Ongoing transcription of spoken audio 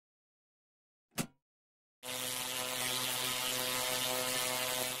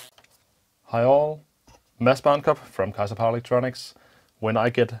Hi all, Mads Barnkop from Kaizer Power Electronics. When I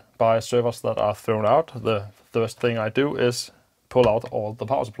get by servers that are thrown out, the first thing I do is pull out all the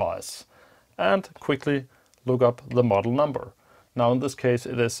power supplies and quickly look up the model number. Now in this case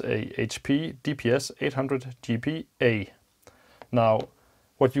it is a HP DPS-800GB A. Now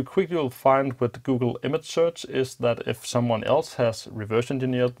what you quickly will find with Google image search is that if someone else has reverse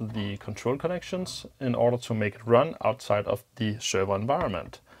engineered the control connections in order to make it run outside of the server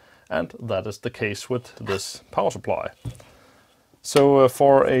environment. And that is the case with this power supply. So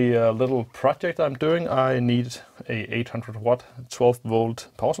for a little project I'm doing, I need a 800 watt 12 volt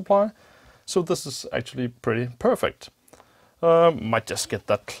power supply. So this is actually pretty perfect. Might just get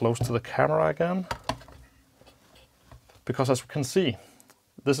that close to the camera again. Because as we can see,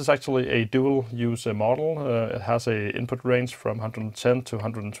 this is actually a dual use model. It has a input range from 110 to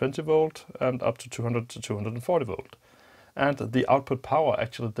 120 volt and up to 200 to 240 volt. And the output power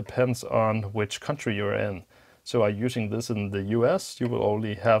actually depends on which country you're in. So using this in the US, you will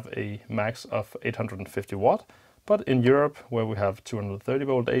only have a max of 850 watt. But in Europe, where we have 230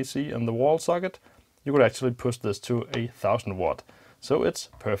 volt AC in the wall socket, you could actually push this to 1000 watt. So it's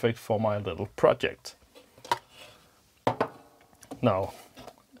perfect for my little project. Now,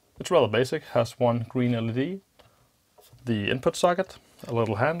 it's rather basic, has one green LED, the input socket, a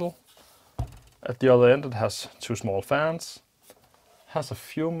little handle. At the other end it has two small fans, has a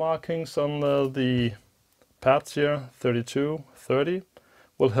few markings on the pads here, 32, 30.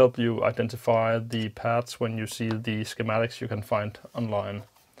 Will help you identify the pads when you see the schematics you can find online.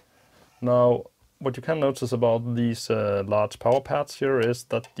 Now what you can notice about these large power pads here is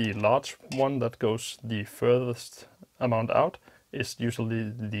that the large one that goes the furthest amount out is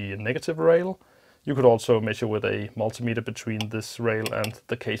usually the negative rail. You could also measure with a multimeter between this rail and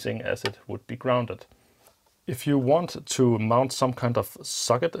the casing as it would be grounded. If you want to mount some kind of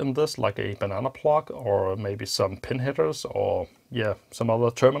socket in this, like a banana plug or maybe some pin headers or some other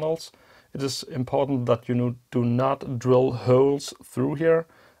terminals, it is important that you do not drill holes through here,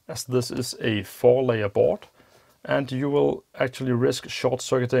 as this is a 4-layer board and you will actually risk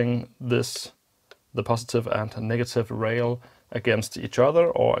short-circuiting the positive and negative rail against each other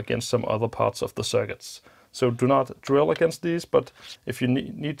or against some other parts of the circuits. So do not drill against these, but if you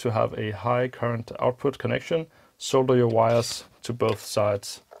need to have a high current output connection, solder your wires to both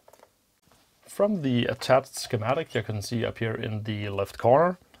sides. From the attached schematic you can see up here in the left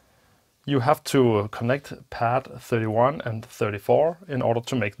corner, you have to connect pad 31 and 34 in order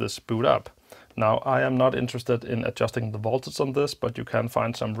to make this boot up. Now I am not interested in adjusting the voltage on this, but you can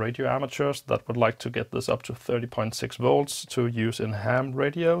find some radio amateurs that would like to get this up to 30.6 volts to use in ham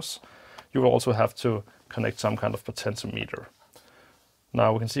radios. You will also have to connect some kind of potentiometer.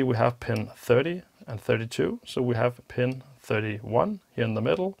 Now we can see we have pin 30 and 32, so we have pin 31 here in the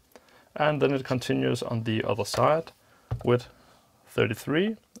middle, and then it continues on the other side with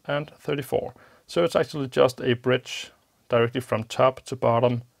 33 and 34. So it's actually just a bridge directly from top to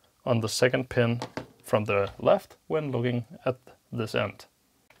bottom on the second pin from the left when looking at this end.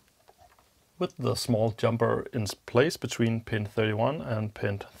 With the small jumper in place between pin 31 and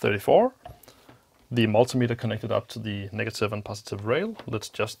pin 34, the multimeter connected up to the negative and positive rail, let's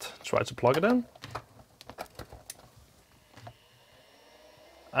just try to plug it in.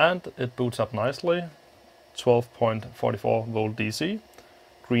 And it boots up nicely, 12.44 volt DC.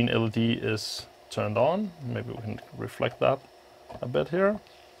 Green LED is turned on, maybe we can reflect that a bit here.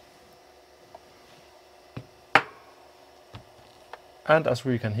 And as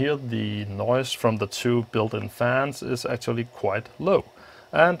we can hear, the noise from the two built-in fans is actually quite low.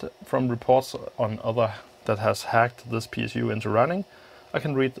 And from reports on other that has hacked this PSU into running, I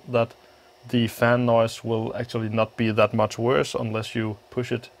can read that the fan noise will actually not be that much worse unless you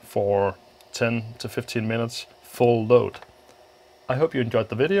push it for 10 to 15 minutes full load. I hope you enjoyed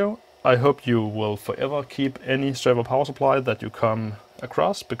the video. I hope you will forever keep any server power supply that you come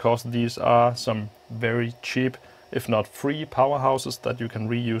across, because these are some very cheap, if not free, powerhouses that you can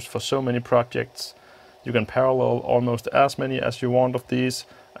reuse for so many projects. You can parallel almost as many as you want of these,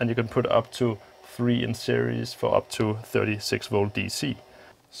 and you can put up to 3 in series for up to 36 volt DC.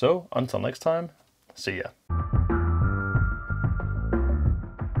 So until next time, see ya.